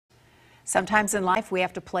Sometimes in life, we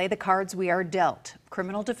have to play the cards we are dealt.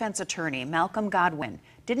 Criminal defense attorney Malcam Godwin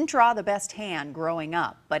didn't draw the best hand growing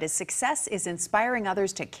up, but his success is inspiring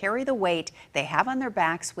others to carry the weight they have on their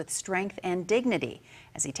backs with strength and dignity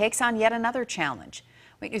as he takes on yet another challenge.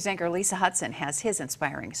 Wait News anchor Lisa Hutson has his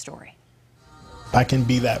inspiring story. I can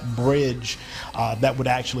be that bridge that would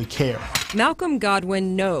actually care. Malcam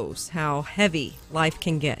Godwin knows how heavy life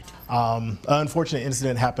can get. An unfortunate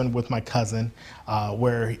incident happened with my cousin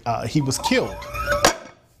where he was killed.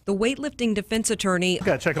 The weightlifting defense attorney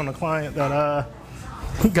Got to check on the client that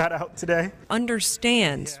got out today.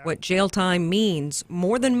 Understands what jail time means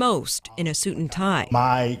more than most in a suit and tie.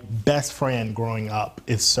 My best friend growing up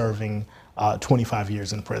is serving 25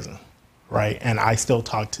 years in prison. Right, and I still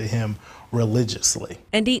talk to him religiously.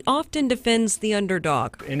 And he often defends the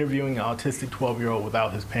underdog. Interviewing an autistic 12-year-old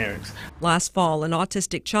without his parents. Last fall, an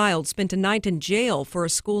autistic child spent a night in jail for a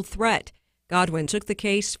school threat. Godwin took the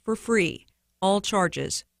case for free. All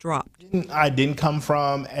charges dropped. I didn't come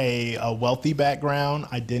from a wealthy background.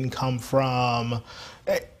 I didn't come from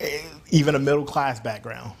even a middle-class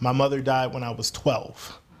background. My mother died when I was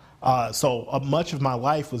 12. So much of my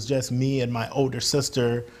life was just me and my older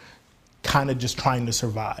sister kind of just trying to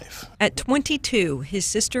survive. At 22, his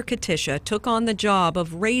sister Katisha took on the job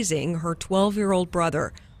of raising her 12-year-old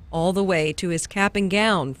brother, all the way to his cap and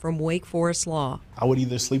gown from Wake Forest Law. I would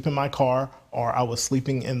either sleep in my car or I was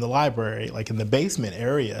sleeping in the library, like in the basement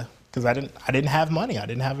area, because I didn't have money. I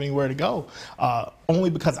didn't have anywhere to go, only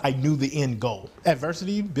because I knew the end goal.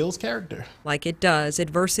 Adversity builds character. Like it does,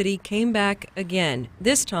 adversity came back again,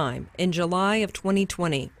 this time in July of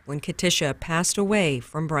 2020, when Katisha passed away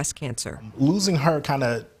from breast cancer. Losing her kind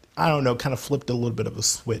of flipped a little bit of a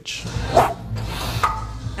switch.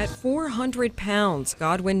 At 400 pounds,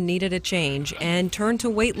 Godwin needed a change and turned to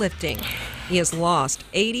weightlifting. He has lost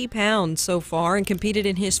 80 pounds so far and competed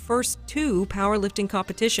in his first 2 powerlifting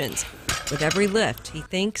competitions. With every lift, he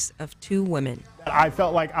thinks of 2 women. I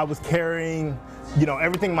felt like I was carrying,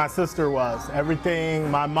 everything my sister was, everything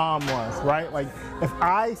my mom was, right? Like, if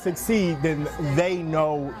I succeed, then they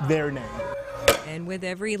know their name. And with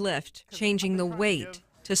every lift, changing the weight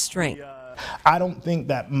to strength. I don't think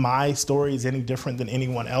that my story is any different than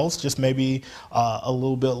anyone else, just maybe a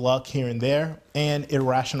little bit of luck here and there and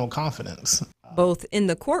irrational confidence. Both in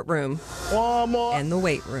the courtroom and the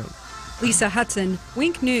weight room. Lisa Hutson,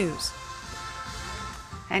 Wink News.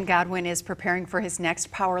 And Godwin is preparing for his next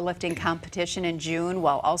powerlifting competition in June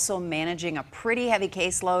while also managing a pretty heavy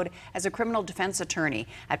caseload as a criminal defense attorney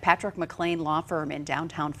at Patrick McLean Law Firm in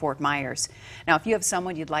downtown Fort Myers. Now, if you have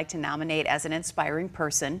someone you'd like to nominate as an inspiring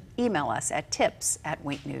person, email us at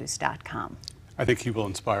tips@winknews.com. I think he will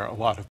inspire a lot of